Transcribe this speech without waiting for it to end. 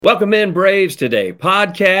Welcome in, Braves Today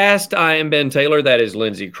podcast. I am Ben Taylor. That is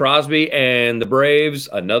Lindsay Crosby. And the Braves,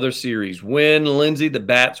 another series win. Lindsay, the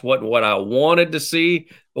bats wasn't what I wanted to see,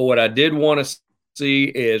 but what I did want to see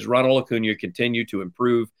is Ronald Acuña continue to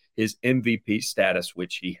improve his MVP status,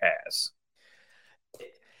 which he has.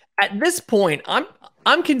 At this point,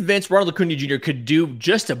 I'm convinced Ronald Acuña Jr. could do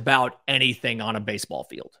just about anything on a baseball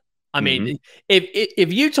field. I mean,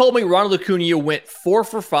 if you told me Ronald Acuña went 4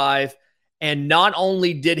 for 5, and not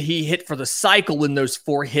only did he hit for the cycle in those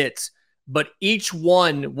 4 hits, but each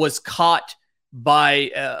one was caught by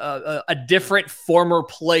a different former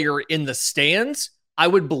player in the stands, I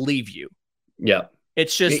would believe you. Yeah.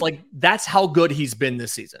 It's just that's how good he's been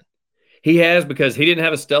this season. He has, because he didn't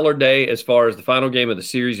have a stellar day as far as the final game of the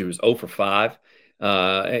series. He was 0 for 5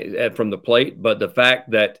 from the plate. But the fact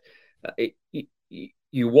that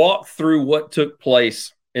you walk through what took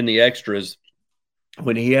place in the extras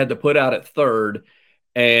when he had to put out at third,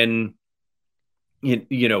 and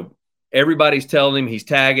you know everybody's telling him he's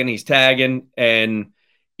tagging, and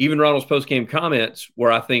even Ronald's post-game comments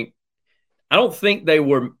where I don't think they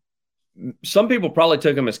were. Some people probably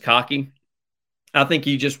took him as cocky. I think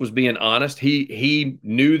he just was being honest. He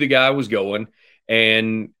knew the guy was going,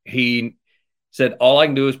 and he said, all I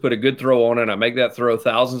can do is put a good throw on it. I make that throw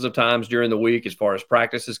thousands of times during the week as far as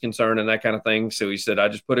practice is concerned and that kind of thing. So he said, I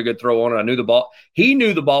just put a good throw on it. I knew the ball. He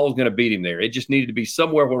knew the ball was going to beat him there. It just needed to be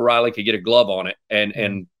somewhere where Riley could get a glove on it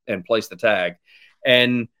and place the tag.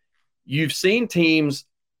 And you've seen teams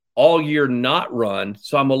all year not run.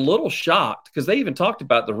 So I'm a little shocked, because they even talked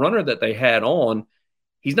about the runner that they had on.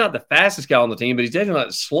 He's not the fastest guy on the team, but he's definitely not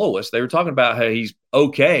the slowest. They were talking about how he's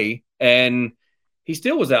okay, and he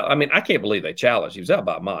still was out. I mean, I can't believe they challenged. He was out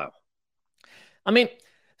by a mile. I mean,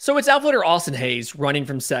 so it's outfielder Austin Hayes running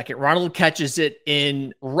from second. Ronald catches it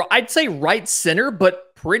in, I'd say right center,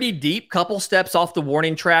 but pretty deep. Couple steps off the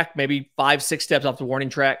warning track, maybe 5-6 steps off the warning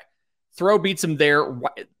track. Throw beats him there.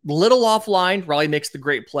 Little offline. Riley makes the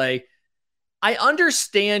great play. I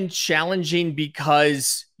understand challenging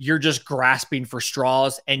because you're just grasping for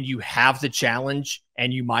straws and you have the challenge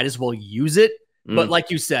and you might as well use it. But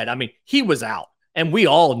like you said, I mean, he was out. And we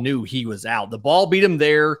all knew he was out. The ball beat him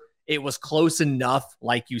there. It was close enough,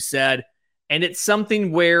 like you said. And it's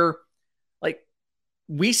something where,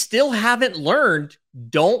 we still haven't learned,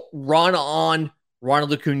 don't run on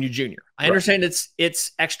Ronald Acuña Jr. I understand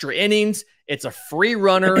it's extra innings. It's a free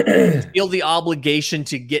runner. Feel the obligation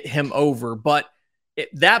to get him over. But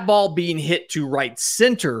that ball being hit to right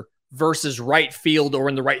center versus right field or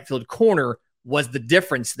in the right field corner was the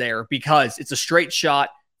difference there, because it's a straight shot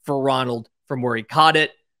for Ronald from where he caught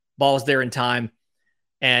it. Ball's there in time.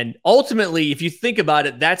 And ultimately, if you think about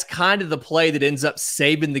it, that's kind of the play that ends up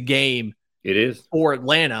saving the game. It is for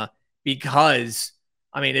Atlanta, because,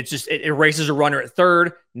 I mean, it erases a runner at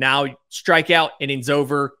third. Now strikeout, innings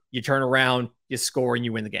over, you turn around, you score, and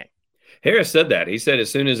you win the game. Harris said that. He said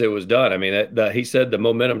as soon as it was done, I mean, he said the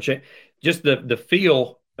momentum change, just the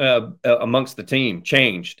feel amongst the team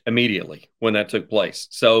changed immediately when that took place.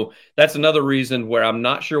 So that's another reason where I'm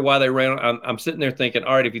not sure why they ran. I'm sitting there thinking,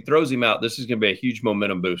 all right, if he throws him out, this is going to be a huge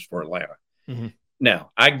momentum boost for Atlanta.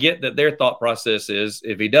 Now, I get that their thought process is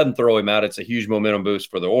if he doesn't throw him out, it's a huge momentum boost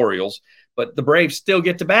for the Orioles, but the Braves still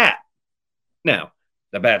get to bat. Now,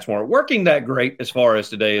 the bats weren't working that great as far as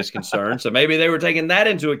today is concerned, so maybe they were taking that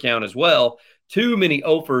into account as well. Too many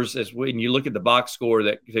offers, as when you look at the box score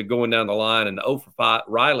that going down the line, and the 0 for 5,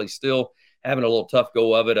 Riley still having a little tough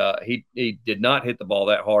go of it. He did not hit the ball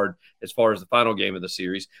that hard as far as the final game of the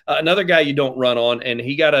series. Another guy you don't run on, and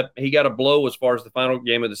he got a blow as far as the final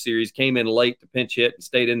game of the series, came in late to pinch hit and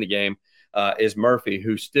stayed in the game, is Murphy,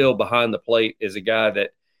 who still behind the plate is a guy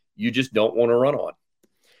that you just don't want to run on.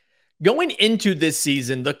 Going into this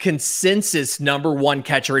season, the consensus number one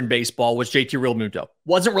catcher in baseball was JT Realmuto.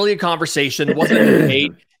 Wasn't really a conversation. Wasn't a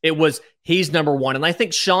debate. It was, he's number one. And I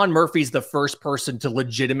think Sean Murphy's the first person to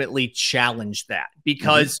legitimately challenge that,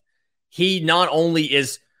 because he not only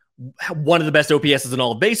is one of the best OPSs in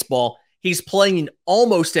all of baseball, he's playing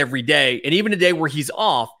almost every day. And even a day where he's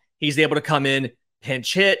off, he's able to come in,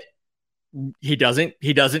 pinch hit. He doesn't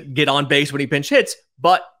get on base when he pinch hits,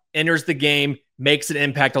 but enters the game, makes an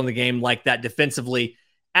impact on the game like that defensively.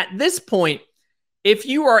 At this point, if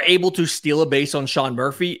you are able to steal a base on Sean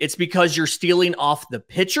Murphy, it's because you're stealing off the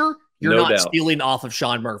pitcher. You're not stealing off of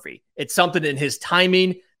Sean Murphy. It's something in his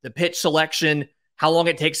timing, the pitch selection, how long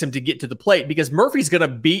it takes him to get to the plate, because Murphy's going to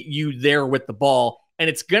beat you there with the ball, and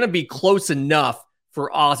it's going to be close enough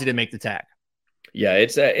for Ozzie to make the tag. Yeah,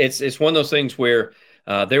 it's one of those things where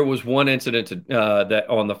There was one incident that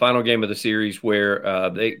on the final game of the series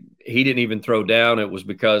where he didn't even throw down. It was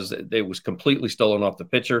because it was completely stolen off the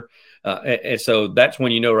pitcher. And so that's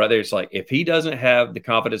when you know right there, it's like if he doesn't have the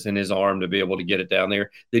confidence in his arm to be able to get it down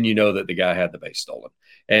there, then you know that the guy had the base stolen.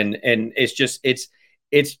 And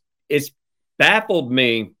it's baffled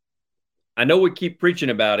me. I know we keep preaching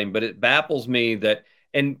about him, but it baffles me that,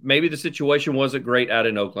 and maybe the situation wasn't great out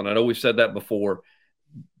in Oakland. I know we've said that before,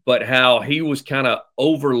 but how he was kind of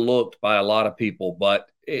overlooked by a lot of people. But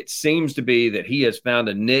it seems to be that he has found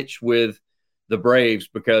a niche with the Braves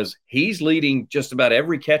because he's leading just about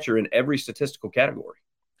every catcher in every statistical category.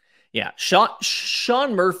 Yeah,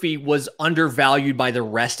 Sean Murphy was undervalued by the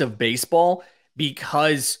rest of baseball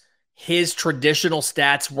because his traditional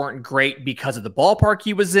stats weren't great because of the ballpark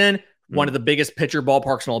he was in, one of the biggest pitcher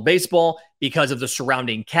ballparks in all baseball, because of the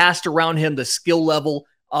surrounding cast around him. The skill level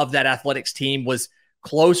of that athletics team was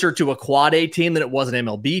closer to a quad A team than it was an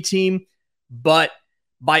MLB team. But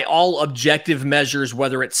by all objective measures,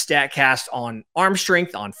 whether it's StatCast on arm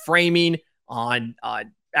strength, on framing, on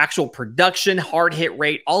actual production, hard hit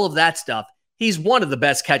rate, all of that stuff, he's one of the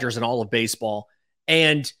best catchers in all of baseball.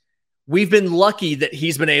 And we've been lucky that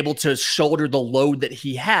he's been able to shoulder the load that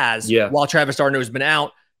he has while Travis d'Arnaud's been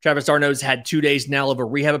out. Travis d'Arnaud's had 2 days now of a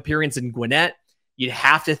rehab appearance in Gwinnett. You'd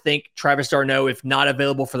have to think Travis d'Arnaud, if not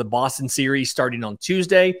available for the Boston series starting on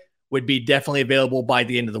Tuesday, would be definitely available by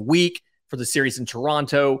the end of the week for the series in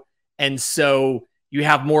Toronto. And so you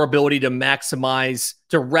have more ability to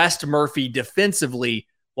rest Murphy defensively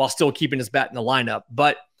while still keeping his bat in the lineup.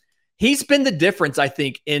 But he's been the difference, I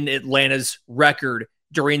think, in Atlanta's record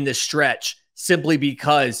during this stretch, simply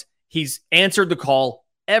because he's answered the call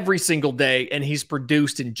every single day and he's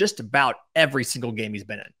produced in just about every single game he's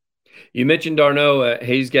been in. You mentioned d'Arnaud.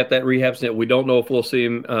 He's got that rehab stint. We don't know if we'll see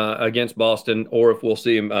him against Boston or if we'll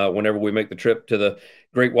see him whenever we make the trip to the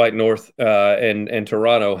Great White North and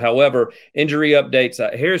Toronto. However, injury updates.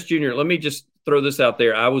 Harris Jr., let me just throw this out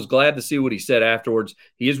there. I was glad to see what he said afterwards.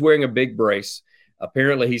 He is wearing a big brace.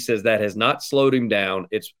 Apparently, he says that has not slowed him down.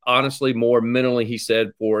 It's honestly more mentally, he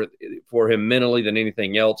said, for him mentally than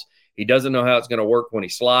anything else. He doesn't know how it's going to work when he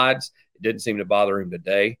slides. It didn't seem to bother him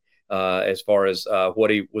today. As far as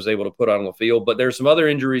what he was able to put on the field. But there's some other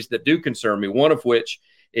injuries that do concern me, one of which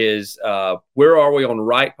is where are we on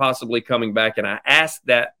Wright possibly coming back? And I ask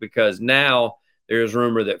that because now there's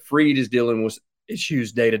rumor that Fried is dealing with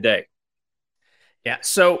issues day to day. Yeah,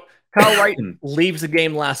 so Kyle Wright leaves the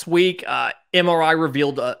game last week. MRI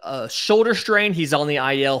revealed a shoulder strain. He's on the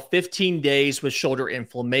IL 15 days with shoulder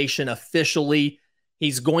inflammation officially.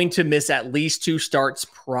 He's going to miss at least 2 starts,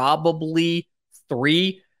 probably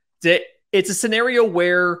 3. It's a scenario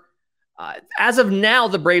where, as of now,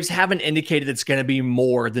 the Braves haven't indicated it's going to be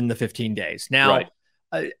more than the 15 days. Now,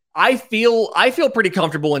 I feel pretty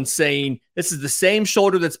comfortable in saying this is the same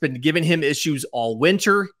shoulder that's been giving him issues all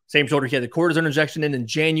winter. Same shoulder he had the cortisone injection in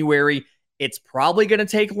January. It's probably going to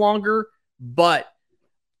take longer, but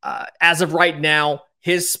as of right now,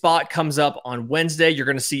 his spot comes up on Wednesday. You're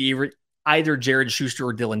going to see either Jared Schuster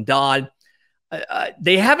or Dylan Dodd.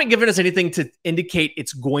 They haven't given us anything to indicate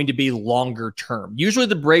it's going to be longer term. Usually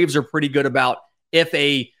the Braves are pretty good about if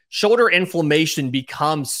a shoulder inflammation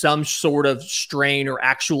becomes some sort of strain or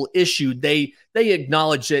actual issue, they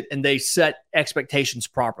acknowledge it and they set expectations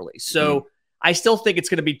properly. So I still think it's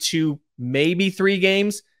going to be 2, maybe 3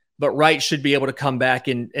 games, but Wright should be able to come back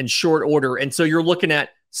in short order. And so you're looking at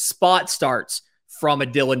spot starts from a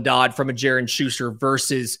Dylan Dodd, from a Jared Schuster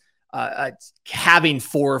versus having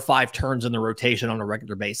 4 or 5 turns in the rotation on a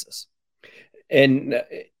regular basis. And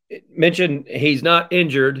mentioned he's not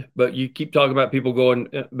injured, but you keep talking about people going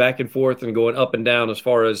back and forth and going up and down as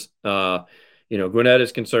far as Gwinnett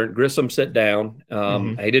is concerned. Grissom sit down.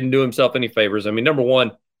 He didn't do himself any favors. I mean, number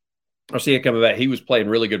one, I see it coming back. He was playing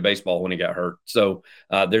really good baseball when he got hurt, so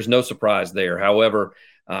there's no surprise there. However,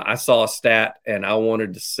 I saw a stat, and I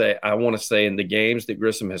want to say in the games that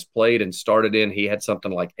Grissom has played and started in, he had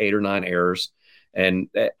something like 8 or 9 errors, and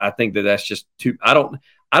I think that's just too. I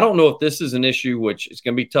don't know if this is an issue, which is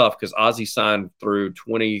going to be tough because Ozzie signed through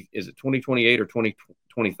 2028 or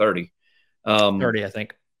 2030? 30, I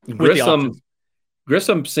think.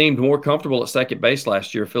 Grissom seemed more comfortable at second base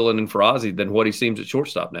last year, filling in for Ozzie, than what he seems at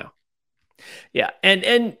shortstop now. Yeah,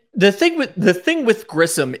 and the thing with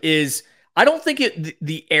Grissom is, I don't think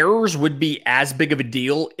the errors would be as big of a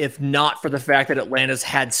deal if not for the fact that Atlanta's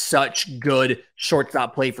had such good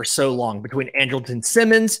shortstop play for so long between Andrelton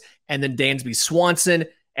Simmons and then Dansby Swanson.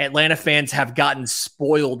 Atlanta fans have gotten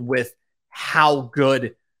spoiled with how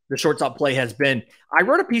good the shortstop play has been. I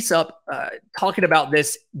wrote a piece up talking about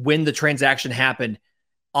this when the transaction happened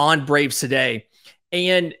on Braves Today,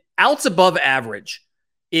 And outs above average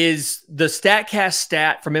is the StatCast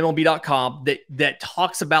stat from MLB.com that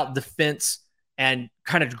talks about defense and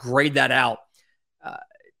kind of grade that out.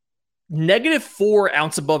 -4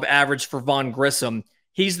 outs above average for Vaughn Grissom.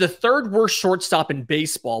 He's the third worst shortstop in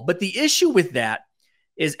baseball. But the issue with that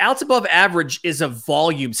is outs above average is a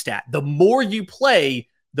volume stat. The more you play,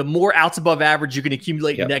 the more outs above average you can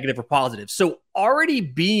accumulate negative or positive. So already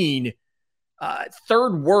being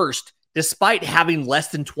third worst, despite having less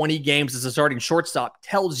than 20 games as a starting shortstop,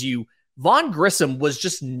 tells you Vaughn Grissom was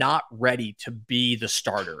just not ready to be the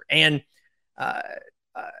starter. And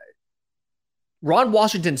Ron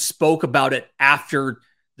Washington spoke about it after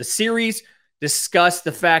the series, discussed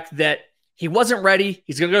the fact that he wasn't ready.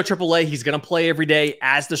 He's going to go to AAA. He's going to play every day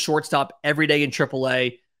as the shortstop every day in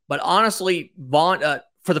AAA. But honestly, Vaughn,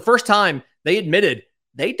 for the first time, they admitted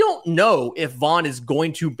they don't know if Vaughn is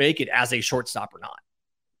going to make it as a shortstop or not.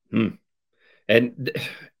 And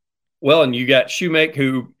you got Shoemake,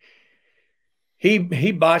 who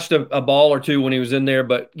he botched a ball or two when he was in there.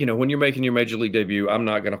 But when you're making your major league debut, I'm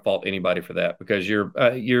not going to fault anybody for that, because you're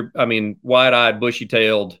wide-eyed,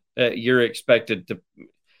 bushy-tailed. You're expected to.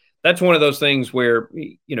 That's one of those things where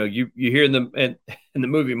you hear in the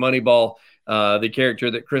movie Moneyball, the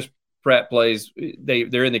character that Chris Pratt plays,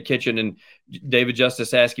 they're in the kitchen and David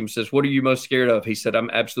Justice asks him, says, "What are you most scared of?" He said, "I'm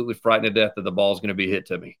absolutely frightened to death that the ball's going to be hit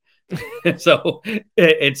to me." So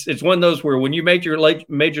it's one of those where when you make your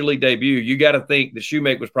major league debut, you got to think that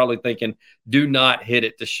Shoemake was probably thinking, do not hit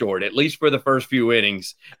it to short, at least for the first few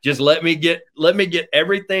innings. Just let me get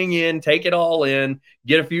everything in, take it all in,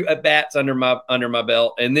 get a few at bats under my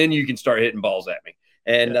belt, and then you can start hitting balls at me.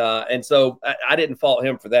 And so I didn't fault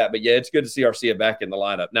him for that. But it's good to see Arcia back in the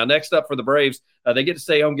lineup. Now, next up for the Braves, they get to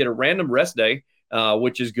stay home, get a random rest day,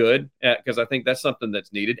 which is good, because I think that's something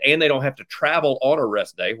that's needed. And they don't have to travel on a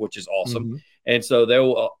rest day, which is awesome. Mm-hmm. And so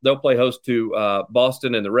they'll play host to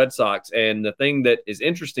Boston and the Red Sox. And the thing that is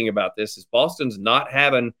interesting about this is Boston's not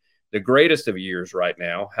having the greatest of years right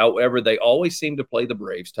now. However, they always seem to play the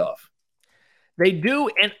Braves tough. They do.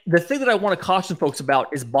 And the thing that I want to caution folks about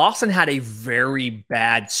is Boston had a very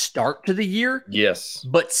bad start to the year. Yes.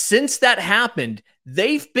 But since that happened,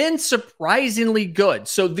 they've been surprisingly good.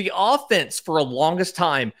 So the offense for a longest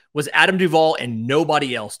time was Adam Duvall and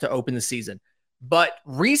nobody else to open the season. But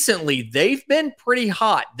recently, they've been pretty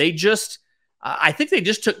hot. They just, I think they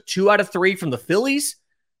just took 2 out of 3 from the Phillies.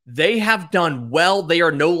 They have done well. They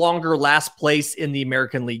are no longer last place in the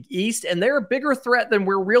American League East, and they're a bigger threat than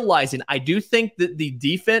we're realizing. I do think that the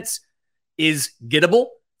defense is gettable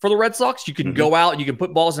for the Red Sox. You can go out and you can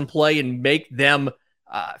put balls in play and make them,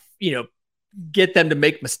 get them to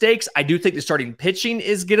make mistakes. I do think the starting pitching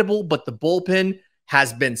is gettable, but the bullpen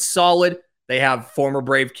has been solid. They have former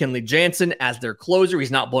Brave Kenley Jansen as their closer. He's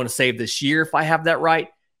not blown a save this year, if I have that right.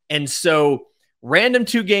 And so, random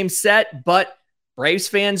 2-game set, but Braves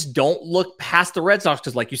fans don't look past the Red Sox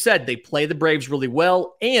because, like you said, they play the Braves really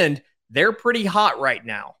well, and they're pretty hot right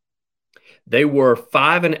now. They were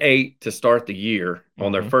 5-8 to start the year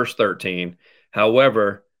on their first 13.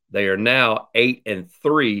 However, they are now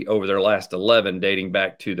 8-3 over their last 11, dating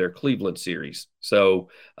back to their Cleveland series. So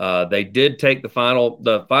they did take the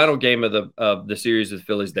final game of the series with the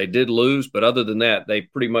Phillies. They did lose, but other than that, they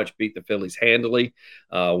pretty much beat the Phillies handily.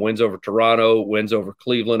 Wins over Toronto, wins over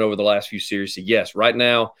Cleveland over the last few series. So yes, right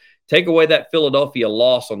now, take away that Philadelphia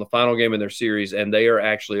loss on the final game in their series, and they are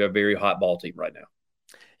actually a very hot ball team right now.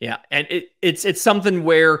 Yeah, and it's something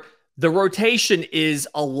where the rotation is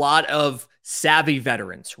a lot of savvy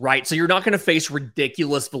veterans, right? So you're not going to face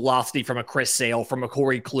ridiculous velocity from a Chris Sale, from a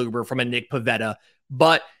Corey Kluber, from a Nick Pivetta,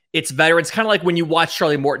 but it's veterans, kind of like when you watch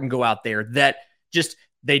Charlie Morton go out there, that just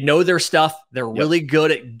they know their stuff. They're really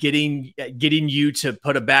good at getting you to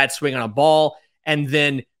put a bad swing on a ball, and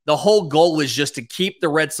then the whole goal is just to keep the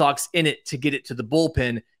Red Sox in it to get it to the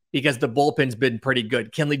bullpen, because the bullpen's been pretty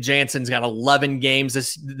good. Kenley Jansen's got 11 games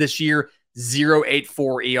this year,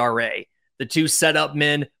 0.84 ERA. The 2 setup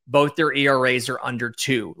men, both their ERAs are under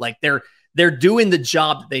 2. Like they're doing the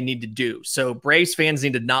job that they need to do. So Braves fans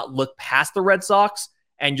need to not look past the Red Sox,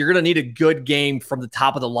 and you're going to need a good game from the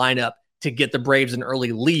top of the lineup to get the Braves an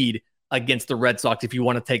early lead against the Red Sox if you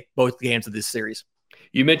want to take both games of this series.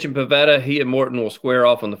 You mentioned Pivetta. He and Morton will square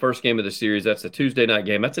off on the first game of the series. That's a Tuesday night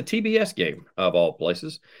game. That's a TBS game of all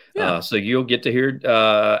places. Yeah. So you'll get to hear.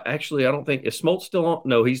 Actually, I don't think is Smoltz still on.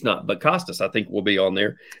 No, he's not. But Costas, I think, will be on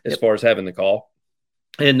there as far as having the call.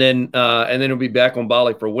 And then he'll be back on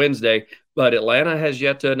Bali for Wednesday. But Atlanta has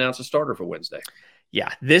yet to announce a starter for Wednesday.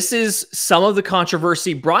 Yeah, this is some of the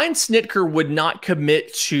controversy. Brian Snitker would not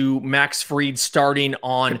commit to Max Fried starting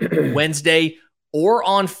on Wednesday or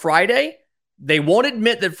on Friday. They won't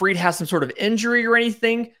admit that Fried has some sort of injury or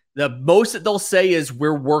anything. The most that they'll say is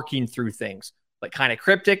we're working through things, but kind of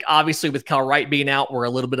cryptic. Obviously, with Cal Wright being out, we're a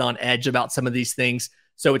little bit on edge about some of these things.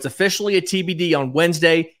 So it's officially a TBD on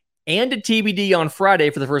Wednesday and a TBD on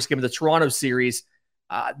Friday for the first game of the Toronto series.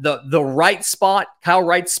 The right spot, Kyle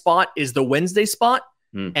Wright's spot, is the Wednesday spot,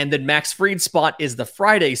 and then Max Fried's spot is the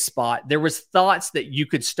Friday spot. There was thoughts that you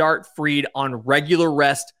could start Fried on regular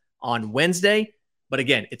rest on Wednesday, but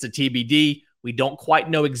again, it's a TBD. We don't quite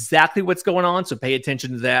know exactly what's going on, so pay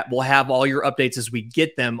attention to that. We'll have all your updates as we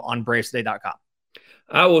get them on BravesToday.com.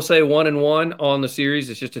 I will say 1-1 on the series.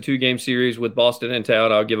 It's just a 2-game series with Boston in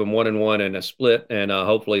town. I'll give them 1-1 and a split, and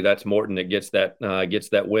hopefully that's Morton that gets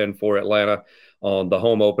that win for Atlanta on the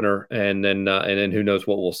home opener, and then who knows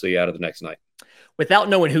what we'll see out of the next night. Without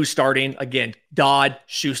knowing who's starting, again, Dodd,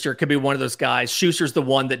 Schuster could be one of those guys. Schuster's the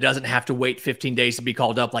one that doesn't have to wait 15 days to be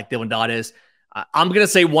called up like Dylan Dodd is. I'm going to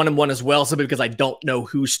say 1-1 as well, simply because I don't know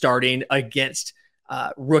who's starting against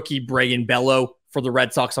rookie Brayan Bello for the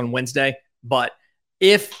Red Sox on Wednesday. But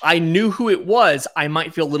if I knew who it was, I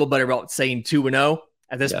might feel a little better about saying 2-0.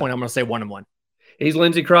 At this point, I'm going to say 1-1. He's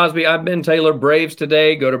Lindsay Crosby. I've been Taylor. Braves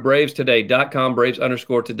Today. Go to bravestoday.com,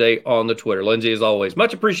 Braves_today on the Twitter. Lindsay, as always,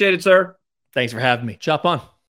 much appreciated, sir. Thanks for having me. Chop on.